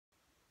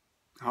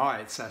Hi,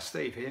 it's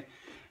Steve here.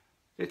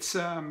 It's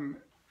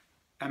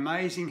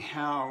amazing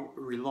how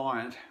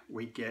reliant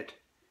we get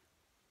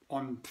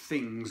on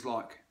things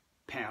like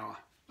power.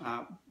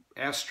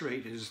 Our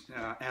street is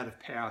out of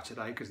power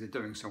today because they're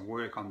doing some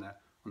work on the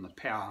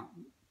power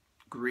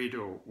grid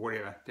or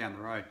whatever down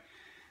the road.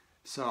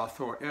 So I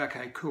thought,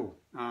 okay, cool.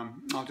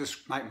 I'll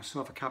just make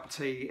myself a cup of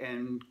tea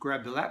and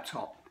grab the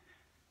laptop.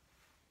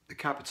 The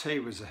cup of tea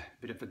was a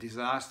bit of a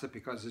disaster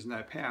because there's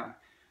no power.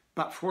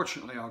 But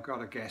fortunately I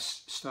got a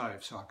gas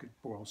stove so I could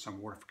boil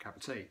some water for a cup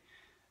of tea.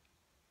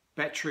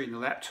 Battery in the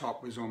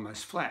laptop was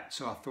almost flat,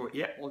 so I thought,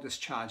 yeah, I'll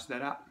just charge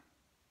that up.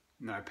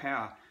 No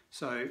power,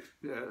 so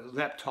the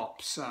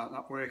laptop's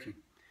not working.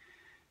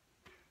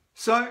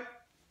 So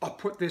I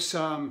put this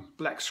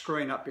black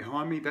screen up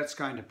behind me. That's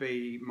going to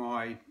be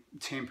my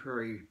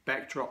temporary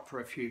backdrop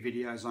for a few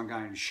videos I'm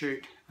going to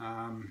shoot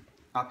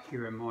up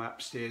here in my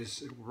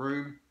upstairs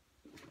room.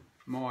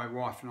 My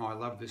wife and I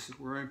love this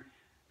little room.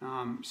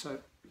 So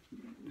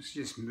let's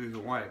just move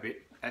away a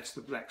bit. That's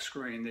the black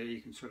screen there,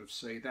 you can sort of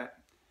see that.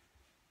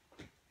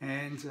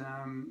 And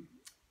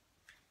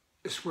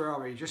this is where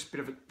I'll be, just a bit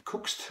of a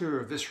cook's tour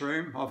of this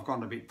room. I've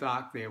gone a bit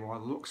dark there by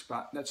the looks,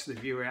 but that's the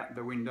view out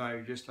the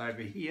window just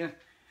over here.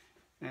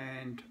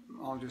 And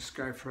I'll just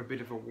go for a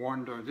bit of a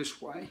wander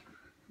this way,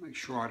 make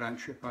sure I don't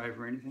trip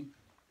over anything.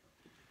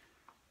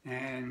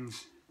 And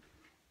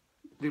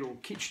little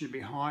kitchen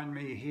behind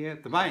me here.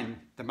 The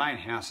main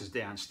house is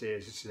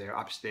downstairs. This is their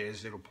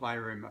upstairs little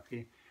playroom up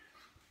here.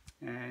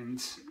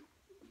 And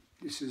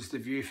this is the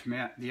view from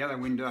out the other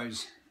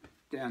windows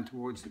down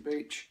towards the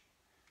beach.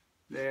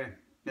 There,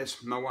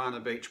 that's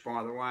Moana Beach,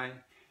 by the way,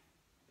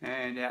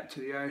 and out to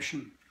the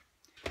ocean.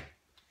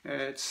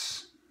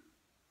 It's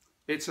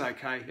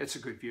okay. It's a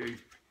good view.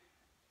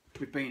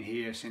 We've been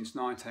here since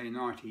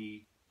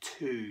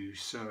 1992,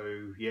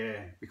 so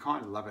yeah, we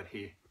kind of love it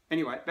here.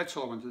 Anyway, that's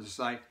all I wanted to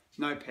say.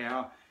 No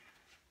power.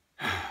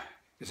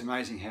 It's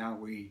amazing how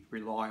we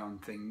rely on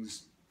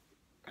things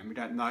and we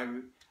don't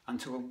know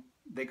until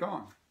they're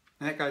gone.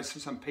 And that goes for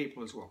some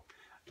people as well.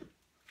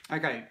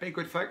 Okay, be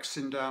good folks,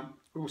 and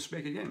we'll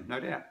speak again,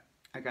 no doubt.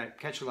 Okay,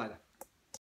 catch you later.